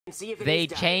See if it They is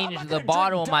diet. changed the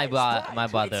bottle, my brother.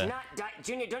 It's not diet.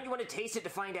 Junior, don't you want to taste it to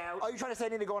find out? Are you trying to say I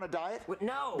need to go on a diet? What?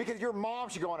 No. Because your mom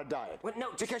should go on a diet. What? No.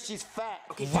 Because she's fat.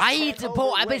 Okay, Right, just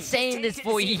bro. I've been overweight. saying this Taste it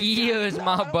for to see if it's years, diet.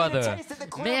 my I don't need to brother. taste it. The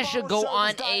clear Man should bottle go shows on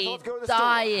it's diet, so a let's go to the store.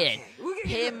 diet.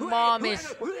 His mom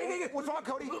is. What's wrong,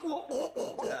 Cody?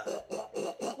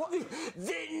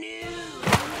 The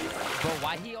news. Bro,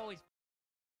 why he always?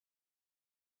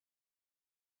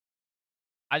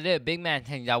 I did a big man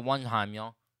thing that one time,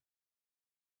 yo.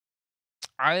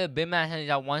 I did a big man thing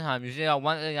that one time. You see that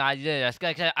one thing I did? I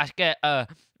scared,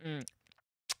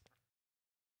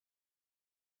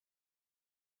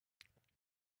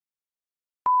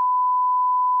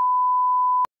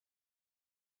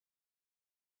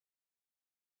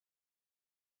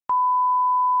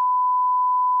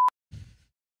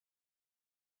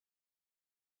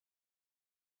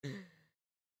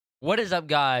 What is up,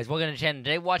 guys? Welcome to the channel.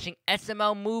 Today, watching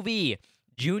SML movie,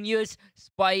 Junior's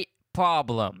Sprite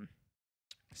Problem.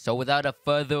 So, without a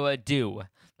further ado,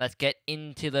 let's get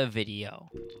into the video.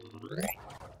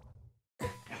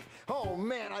 Oh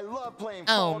man, I love playing.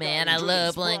 Oh man, I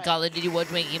love playing Call of Duty while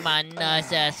drinking my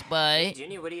nice ass Sprite.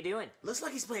 Junior, what are you doing? Looks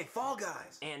like he's playing Fall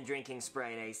Guys. And drinking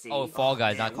Sprite, I see. Oh, Fall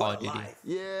Guys, Man, not Call what of a Duty. life.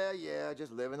 Yeah,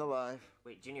 just living the life.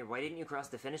 Wait, Junior, why didn't you cross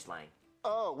the finish line?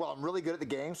 Oh, well, I'm really good at the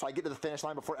game, so I get to the finish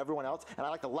line before everyone else, and I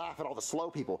like to laugh at all the slow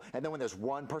people. And then when there's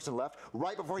one person left,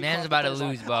 right before he Man's crosses about the to finish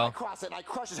lose, line, bro. I cross it, and I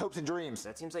crush his hopes and dreams.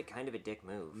 That seems like kind of a dick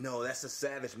move. No, that's a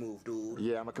savage move, dude.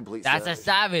 Yeah, I'm a complete That's a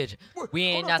savage. We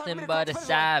ain't nothing but a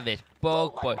savage.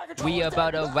 Broke boy. We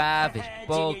about a ravage.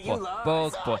 Broke boy.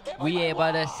 Broke boy. We ain't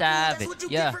but a savage. That's what you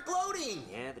Yeah. get for gloating.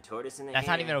 Yeah, the tortoise and the That's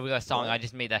hare. not even a real song. I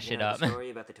just made that You shit know up. the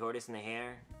story about the tortoise and the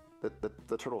hare?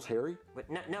 The turtle's hairy? What?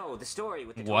 No, the story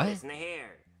with the What? tortoise and the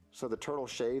hare. So the turtle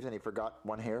shaved and he forgot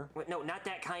one hair? What? No, not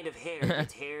that kind of hair.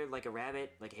 It's hair like a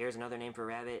rabbit. Like hair's another name for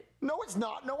rabbit. No, it's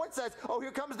not. No one says, oh,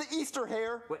 here comes the Easter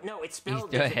hare. What? No, it's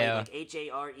spelled Easter differently, hare. like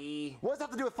H-A-R-E. What does that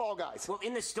have to do with Fall Guys? Well,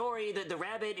 in the story, the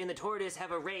rabbit and the tortoise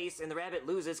have a race, and the rabbit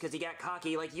loses because he got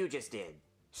cocky like you just did.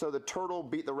 So the turtle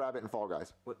beat the rabbit in Fall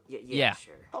Guys. What? Yeah.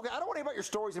 Sure. Okay, I don't want to hear about your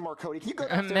stories anymore, Cody. Can you go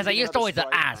downstairs Man, and like, get your another story's an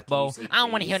Sprite? ass, bro. I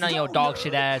don't want to hear none of your dog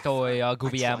shit ass or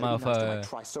goofy ass motherfucker. I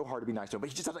try so hard to be nice to him, but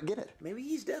he just doesn't get it. Maybe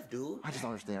he's deaf, dude. I just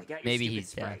don't understand. Got your Maybe stupid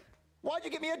he's deaf. Sprite. Why'd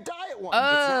you get me a diet one? It's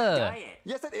not diet.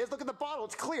 Yes, it is. Look at the bottle.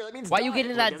 It's clear. That means Why you diet.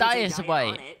 getting Well, that it doesn't say diet Sprite?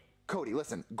 on it. Cody,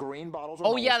 listen. Green bottles are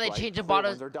Oh, normal yeah, they Sprite, changed the clear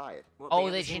bottles. ones are diet. Well, Oh,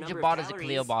 have they the same changed the number of bottles to clear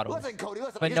calories. bottles. Listen, Cody,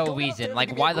 listen. For just no go reason. downstairs Like,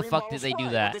 and why get the green fuck bottle did they do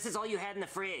Sprite. that? This is all you had in the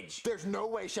fridge. There's no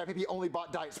way Chef PeePee only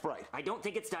bought diet Sprite. I don't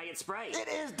think it's diet Sprite. It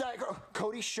is diet.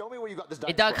 Cody, show me where you got this diet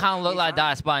It does Sprite. kind of look like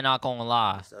diet Sprite, not gonna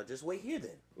lie. So just wait here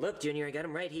then. Look, Junior, I got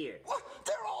them right here. What?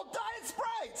 They're all diet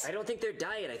Sprites. I don't think they're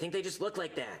diet. I think they just look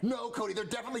like that. No, Cody, they're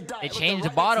definitely diet. They Look, changed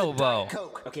they're the right next to bottle, bro. Diet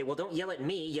Coke. Okay, well, don't yell at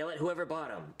me. Yell at whoever bought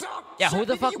them. Yeah, who Chef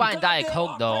the PeePee, fuck you buying Diet goddamn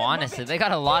Coke, though? off-brand Honestly, muppet. they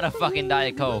got a lot of fucking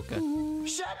Diet Coke. Chef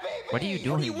PeePee. What are you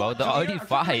doing, bro? They're already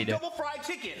fried. Double fried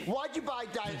chicken. Why'd you buy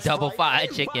diet Double Sprite?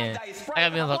 fried chicken. I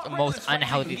gotta be the most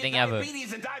unhealthy thing ever.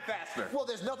 Diabetes and die faster. Well,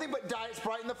 there's nothing but diet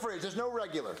Sprite in the fridge. There's no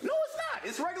regular. No, it's not.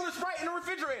 It's regular Sprite in the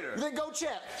refrigerator. Then go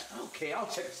check. Okay, I'll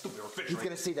check the stupid He's refrigerator.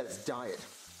 gonna see that it's diet.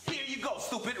 Here you go,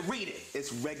 stupid. Read it.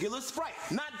 It's regular Sprite,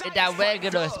 not diet It's that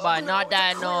regular Duh. Sprite, not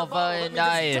that it's a no clear bottle. fucking That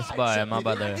Diet means it's Sprite, diet, my Chef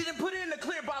PeePee. I brother. didn't put it in the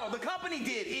clear bottle. The company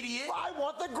did, idiot. I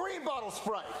want the green bottle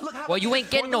Sprite. Look, how Well, about you this? ain't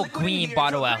getting Pour no the liquid in green here.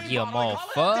 bottle It's a out green here, bottle. I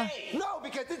call motherfucker. it a day. No,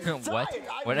 because it's What? diet.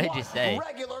 What did I want just say?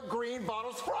 Regular green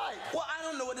bottle Sprite. Well, I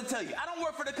don't know what to tell you. I don't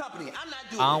work for the company. I'm not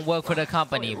doing I don't it. work for the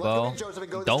company, Okay, let's bro. go get Joseph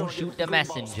and go to the store Don't and shoot get the green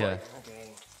bottle messenger. Sprite.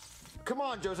 Come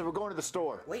on, Joseph, we're going to the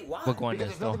store. Wait, why? We're going to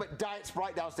Because the there's store. nothing but diet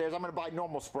Sprite downstairs. I'm gonna buy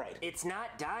normal Sprite. It's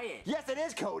not diet. Yes, it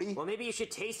is, Cody. Well, maybe you should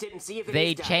taste it and see if it They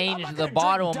is diet. changed not the gonna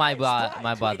bottle, drink my Diet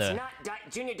Sprite. brother. It's not diet.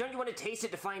 Junior, don't you want to taste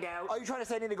it to find out? Are you trying to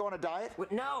say I need to go on a diet?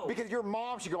 What? No. Because your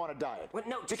mom should go on a diet. What?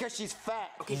 No. Because she's fat.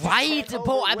 Okay, Right, Just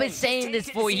bro. I've been overweight. saying this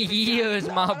Taste it for to see if it's years,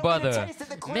 diet. my I don't need to brother. taste it.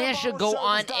 The clear Man should bottle go shows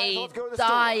on it's diet, so a let's go to the store.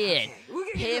 diet.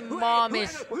 His mom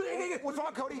is. What's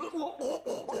wrong, Cody?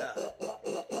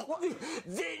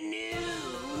 The news.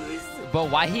 Bro,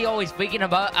 why he always freaking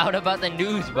out about the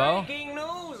news, bro? Breaking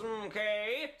news,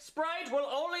 okay? Sprite will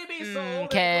only be sold in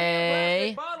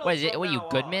Okay. green plastic bottles What is it? from What are you, now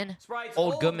Goodman? on. Sprite's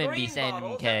Old Goodman be green saying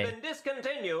bottles okay. have been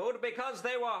discontinued because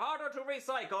they were harder to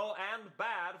recycle and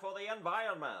bad for the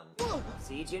environment.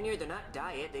 See, Junior, they're not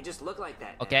diet. They just look like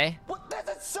that. now. Okay. What?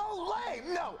 That's so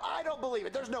lame. No, I don't believe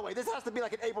it. There's no way. This has to be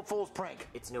like an April Fool's prank.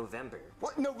 It's November.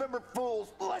 What? November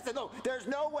Fools? Listen, no, there's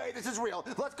no way this is real.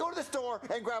 Let's go to the store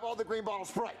and grab all the green bottle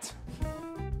Sprites.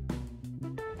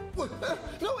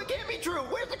 No, it can't be true.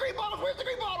 Where's the green bottles? Where's the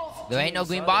green bottles? There ain't no You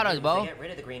green saw bottles, they bro. get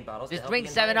rid of the green bottles to Just help drink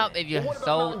the 7-Up environment. if you're What about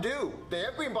so. Mountain Dew? They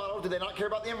have green bottles. Do they not care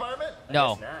about the environment?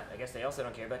 No. Guess not. I guess they also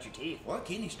don't care about your teeth. Or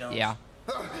kidney stones. Yeah.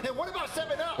 And what about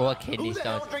 7-Up? Or kidney Who the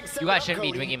hell stones. drinks You guys 7-Up, shouldn't be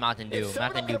Cody? drinking Mountain Dew. If 7-Up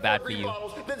Mountain can Dew bad afford for green you.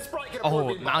 bottles, then Sprite can afford Oh,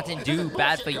 green Mountain bottles. Dew This is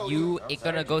bad for bullshit, Cody. you. It's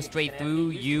gonna go straight through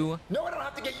you. No, I don't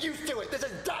have to get used to it. This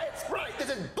is Diet Sprite. This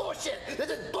is bullshit. This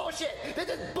is bullshit. This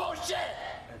is bullshit.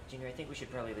 Junior, I think we should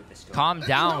probably leave this store. Calm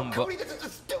down, no, bro. Cody, this is a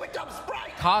stupid dumb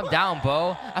Sprite. Calm down,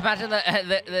 bro. Imagine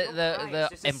the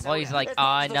just a employees soda. like, It's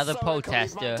not just a another soda, Cody, it's my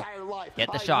protester. entire life. Get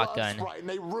the I shotgun. love Sprite, and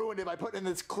they ruined it by putting in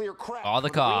this clear crap. All the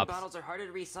Well, green cops. bottles are harder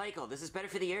to recycle. This is better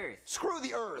for the earth. Screw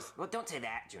the Earth. Well, don't say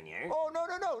that, Junior. Oh no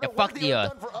no no. Yeah, no, fuck what's the Earth.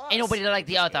 done for us? Ain't nobody like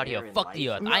the Earth out here. Air and Fuck the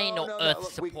life. Earth. I ain't no Earth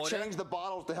Look, we supporter. changed the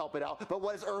bottles to help it out, but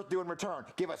what does Earth do in return?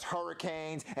 Give us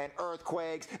hurricanes and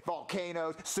earthquakes,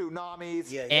 volcanoes, tsunamis.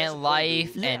 Yeah, yes, And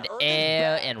life Yeah, and Earth is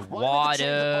air bad. and Why do we have to change the bottles to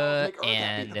water make Earth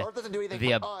happy? and Earth doesn't do anything the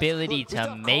for us. ability Look, we still to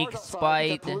have make cars outside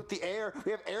Sprite. that pollute the air.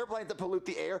 We have airplanes that pollute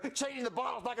the air. Changing the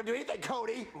bottles not gonna do anything,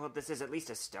 Cody. Well, this is at least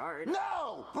a start.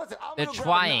 No! Listen, I'm They're gonna grab a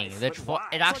trying. knife. They're But try- why?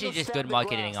 It's So I actually go just stab good the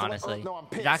marketing, grass to let honestly. Earth know I'm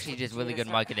It's pissed. actually just really good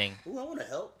marketing. Ooh, I want to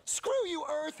help. Screw you,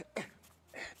 Earth.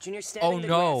 Junior, stabbing Oh the grass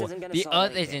no, isn't gonna the solve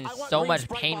Earth is anything. in I want so green much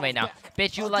Sprite pain right now. bottles back.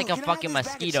 Bitch, you Oh, like dude, a can I have fucking this bag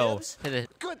of mosquito chips? to the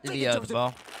Good to thinking, the Earth, Joseph.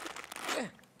 bro.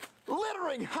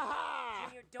 Littering, haha.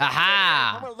 Junior, don't I'm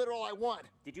Aha! gonna litter all I want.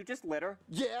 Did you just litter?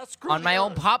 Yeah, screw On the my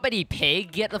own Earth. property,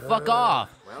 pig. Get the fuck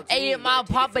off. well, Hey, Junior, it's my you gotta take it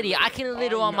from property. I there. can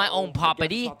litter on my own I guess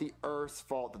property. It's not the Earth's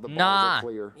fault that the Nah. bottles are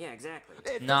clear. Yeah, exactly.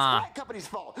 It's Nah. the Sprite company's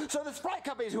fault. So the Sprite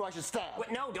company is who I should stab.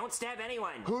 What? No, don't stab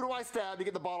anyone. Who do I stab to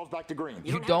get the bottles back to green?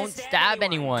 You have to don't stab stab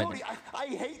anyone. anyone. Cody, I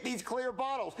hate these clear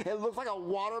bottles. It looks like a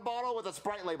water bottle with a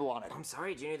Sprite label on it. I'm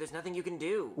sorry, Junior. There's nothing you can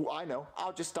do. Ooh, I know.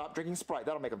 I'll just stop drinking Sprite.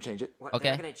 That'll make them change it. What? Okay.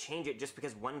 They're not gonna change it just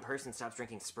because one person stops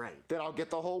drinking Sprite. Then I'll get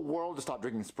the whole world to stop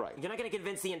drinking Sprite. You're not gonna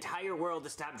convince the entire world to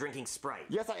stop drinking Sprite.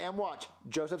 Yes, I am. Watch.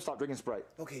 Joseph, stop drinking Sprite.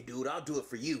 Okay, dude, I'll do it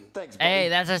for you. Thanks, buddy. Hey,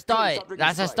 that's a Cody, start. stop drinking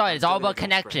That's a Sprite. start. It's all about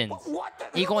drinking Sprite. connections.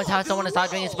 What the You go and tell hell, someone to dude? stop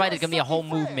drinking No, Sprite, there's gonna be a whole sucky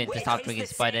friend. movement to Wait, stop it drinking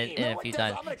tastes the Sprite same. in No, a it few doesn't.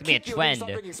 times. I'm gonna It's gonna be a kick you when you stop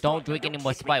trend. drinking Sprite. Don't drink any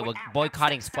more Sprite. We're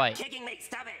boycotting Sprite. Kicking me.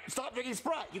 Stop it. Stop drinking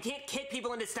Sprite. You can't kick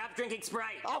people into stop drinking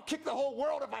Sprite. I'll kick the whole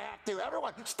world if I have to.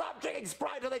 Everyone, stop drinking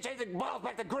Sprite until they change the bottles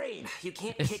back to green. You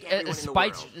can't kick everyone in the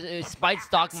Sprite's world. Sprite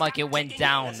stock market went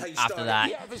down That's how you after started. that.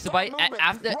 Yeah, the Sprite stock movement.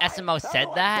 after Right. SML said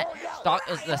Everyone, that, burn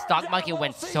down. the stock market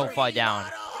went so far down.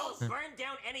 Don't burn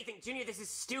down anything, Junior. This is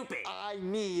stupid. I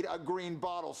need a green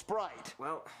bottle Sprite.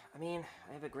 Well, I mean,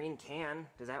 I have a green can.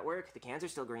 Does that work? The cans are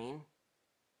still green.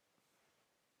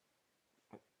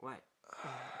 What?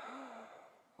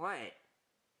 What?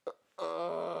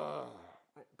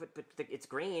 But it's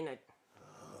green.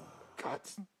 God,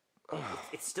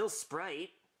 It's still Sprite.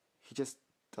 he just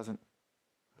doesn't.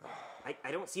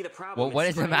 I don't see the problem. Well, what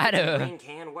It's does it Sprite, it's a matter? Green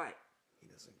can. What? He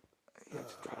doesn't.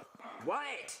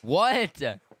 What? What?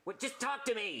 What? Just talk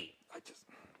to me. I just.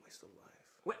 Waste of life.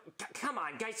 What? Come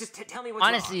on, guys. Just tell me what's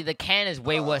Honestly, wrong. the can is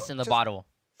way worse than the bottle.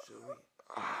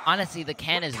 Honestly, the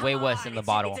can is Come way worse on, than the it's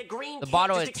bottle. a green The can.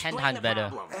 bottle Just is 10 explain times the better.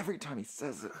 problem. Every time he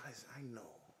says it. Guys, I know.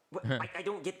 What? I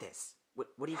don't get this. What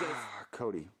are you gonna?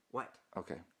 Cody. What?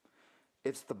 Okay.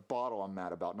 It's the bottle I'm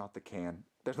mad about, not the can.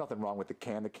 There's nothing wrong with the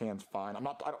can. The can's fine. I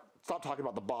don't. Stop talking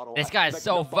about the bottle. This guy's Like,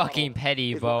 so the bottle fucking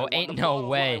petty, is bro. what I want. Ain't The no bottle's what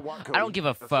way. want, I Cody. don't give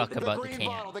a fuck The about the green can.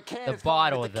 bottle, the can The is fine.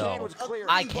 bottle, If the can though. was clear,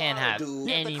 I the can't bottle, have dude.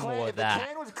 Yeah, any the more of if that. the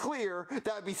can was clear,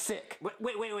 that would be sick. Wait.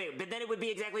 But then it would be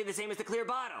exactly the same as the clear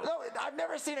bottle. No, I've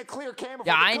never seen a clear can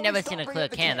before. Yeah, I Cody, ain't never stop seen a bringing clear up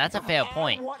the can. That's a fair I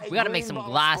point. want a We gotta make green some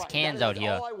bottle glass Sprite. cans That out is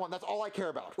here. all I want. That's all I care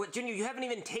about. What, Junior? You haven't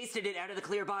even tasted it out of the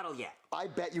clear bottle yet. I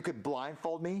bet you could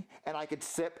blindfold me and I could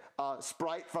sip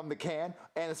Sprite from the can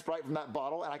and a Sprite from that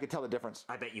bottle and I could tell the difference.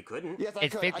 I bet you couldn't. Yes, I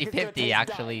It's could. I could 50-50 get a taste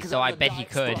actually, diet, 'cause so that I was a bet he diet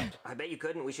could. Sprite. I bet you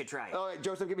couldn't. We should try it. All right,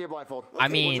 Joseph, give me a blindfold. I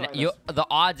Okay, mean, we'll try you this. the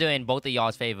odds are in both of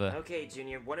y'all's favor. Okay,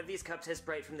 Junior. One of these cups has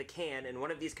Sprite from the can, and one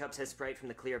of these cups has Sprite from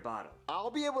the clear bottle.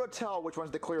 I'll be able to tell which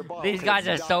one's the clear bottle. These 'cause guys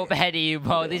are it's so diet. petty,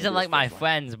 bro. Okay, These I'll are do like this my first one.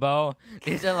 friends, bro.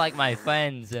 These are like my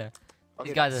friends.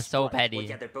 These guys are that's so Sprite. Well, petty.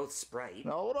 yeah, they're both Sprite.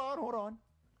 No, hold on.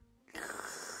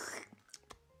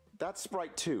 That's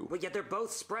Sprite 2. Well, yeah, they're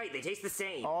both Sprite. They taste the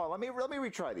same. Oh, let me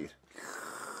retry these.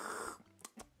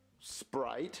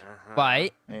 Sprite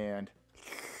Right? and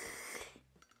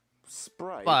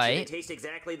Sprite. They Right? taste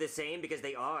exactly the same because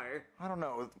they are. I don't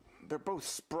know. They're both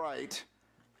Sprite.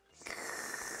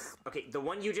 Okay, the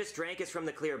one you just drank is from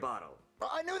the clear bottle.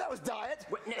 I knew that was diet.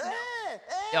 What?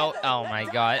 No. Oh my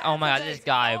god. Oh my god, this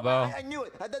guy, bro. I knew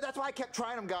it. That's why I kept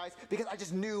trying them, guys, because I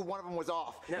just knew one of them was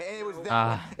off. No. And it was that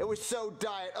Ah. one. It was so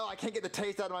diet. Oh, I can't get the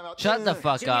taste out of my mouth. Shut the Ugh.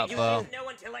 fuck Junior, up, you bro. didn't know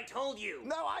until I told you.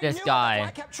 No, I This knew it. guy. That's why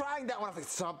I kept trying that one. I was like,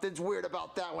 something's weird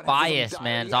about that one. Bias,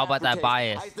 man. It's all about that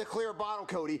bias. It's the clear bottle,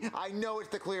 Cody. I know it's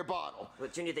the clear bottle.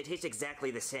 But Junior, they taste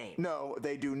exactly the same. No,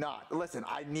 they do not. Listen,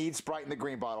 I need Sprite in the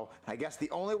green bottle. I guess the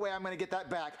only way I'm going to get that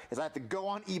back is I have to go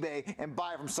on eBay and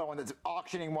buy it from someone that's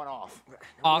auctioning one off.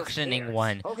 Auctioning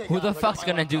one. Okay, Who guys, the I got fuck's my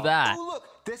gonna do laptop. that? Oh, look,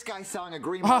 this guy's selling a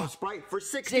green bottle of Sprite for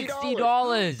 $60.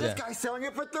 $60. This guy's selling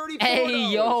it for $34.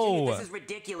 Hey, yo. Junior, this is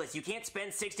ridiculous. You can't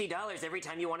spend $60 every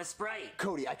time you want a Sprite.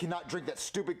 Cody, I cannot drink that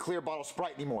stupid clear bottle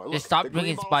Sprite anymore. Just Look, stop the green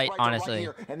drinking bottle Sprite, Sprites are honestly.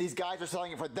 Right here, and these guys are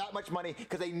selling it for that much money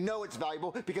because they know it's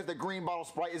valuable because the green bottle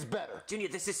Sprite is better. Junior,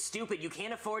 this is stupid. You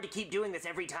can't afford to keep doing this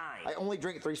every time. I only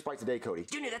drink 3 Sprites a day, Cody.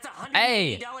 Junior, that's $180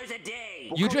 Hey. a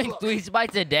day. You Cody, drink look. 3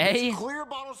 Sprites a day? This clear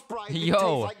bottle Sprite, it Yo, tastes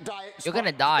like diet you're gonna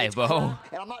Sprite. die, It's bro.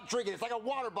 crap, and I'm not drinking it. It's like a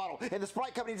water bottle, and the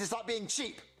Sprite company needs to stop being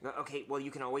cheap. Okay, well,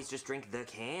 you can always just drink the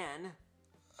can.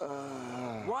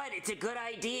 What? It's a good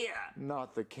idea.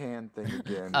 Not the can thing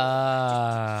again. Just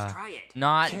try it.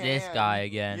 Not this Can guy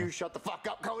again. You shut the fuck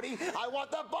up, Cody. I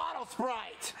want the bottle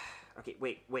Sprite. Okay,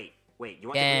 wait. You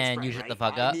want Can the green you Sprite, shut the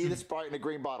right? fuck I up? need a Sprite in a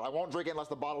green bottle. I won't drink it unless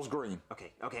the bottle's green.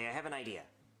 Okay, I have an idea.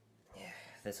 Yeah,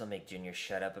 this'll make Junior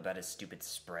shut up about his stupid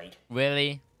Sprite.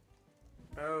 Really?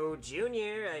 Oh,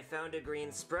 Junior, I found a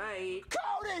green Sprite.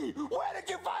 Cody, where did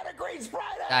you find a green Sprite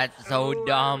at? That's so Oh,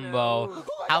 dumb, no. bro. Oh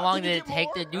my How God, long did you did it get take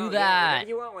more? to do Oh, yeah, that? whenever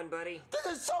you want one, buddy. This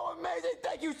is so amazing.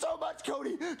 Thank you so much,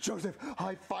 Cody. Joseph,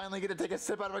 I finally get to take a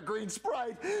sip out of a green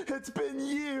Sprite. It's been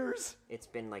years. It's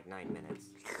been like 9 minutes.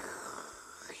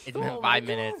 It's been Oh my 5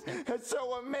 minutes. God, it's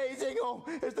so amazing. Oh,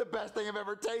 it's the best thing I've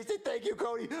ever tasted. Thank you,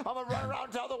 Cody. I'm gonna run around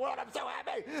and tell the world I'm so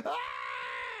happy. Ah!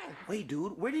 Wait,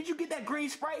 dude, where did you get that green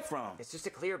Sprite from? It's just a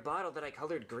clear bottle that I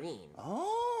colored green.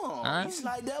 Oh, Huh? you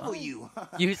sly devil, you.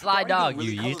 You sly Are dog, gonna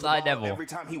you color the sly bottle devil. Every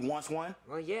time he wants one?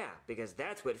 Well, yeah, because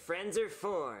that's what friends are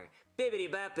for. Bibbidi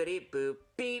boppity boop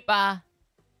beep. Bah.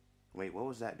 Wait, what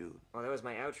was that, dude? Well, that was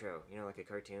my outro. You know, like a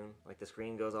cartoon. Like the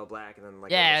screen goes all black and then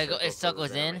like Yeah, a little it circle circles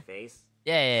goes around in. my face.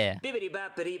 Yeah. Bibbidi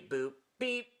boppity boop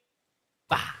beep.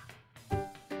 Bah.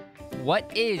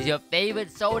 What is your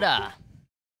favorite soda?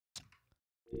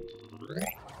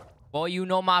 Boy, you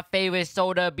know my favorite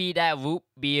soda be that root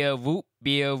beer, root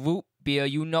beer, root beer.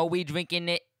 You know we drinking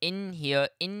it in here,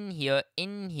 in here,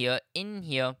 in here, in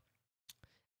here.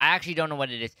 I actually don't know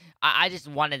what it is. I just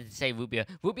wanted to say root beer.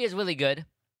 Root beer is really good,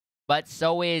 but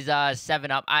so is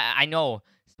 7-Up. I know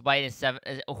Sprite and 7.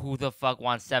 Who the fuck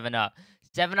wants 7-Up?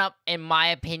 7-Up, in my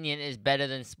opinion, is better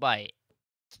than Sprite.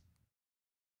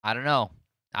 I don't know.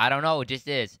 It just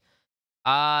is.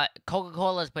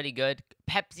 Coca-Cola is pretty good.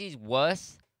 Pepsi's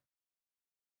worse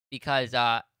because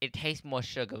it tastes more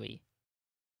sugary.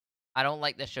 I don't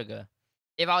like the sugar.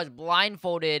 If I was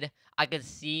blindfolded, I could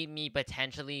see me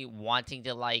potentially wanting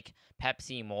to like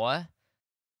Pepsi more.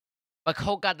 But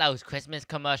Coke got those Christmas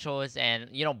commercials and,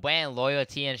 you know, brand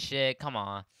loyalty and shit. Come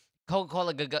on.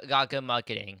 Coca-Cola got good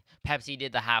marketing. Pepsi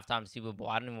did the halftime Super Bowl.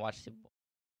 I don't even watch Super Bowl.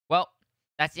 Well,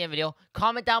 that's the end of the video.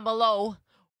 Comment down below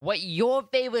what your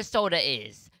favorite soda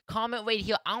is. Comment right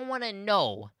here. I want to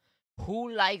know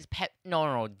who likes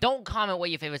No. Don't comment what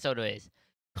your favorite soda is.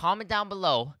 Comment down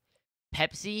below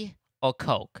Pepsi or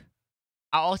Coke.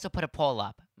 I'll also put a poll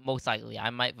up. Most likely. I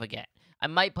might forget. I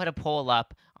might put a poll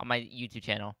up on my YouTube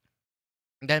channel.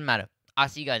 It doesn't matter. I'll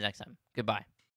see you guys next time. Goodbye.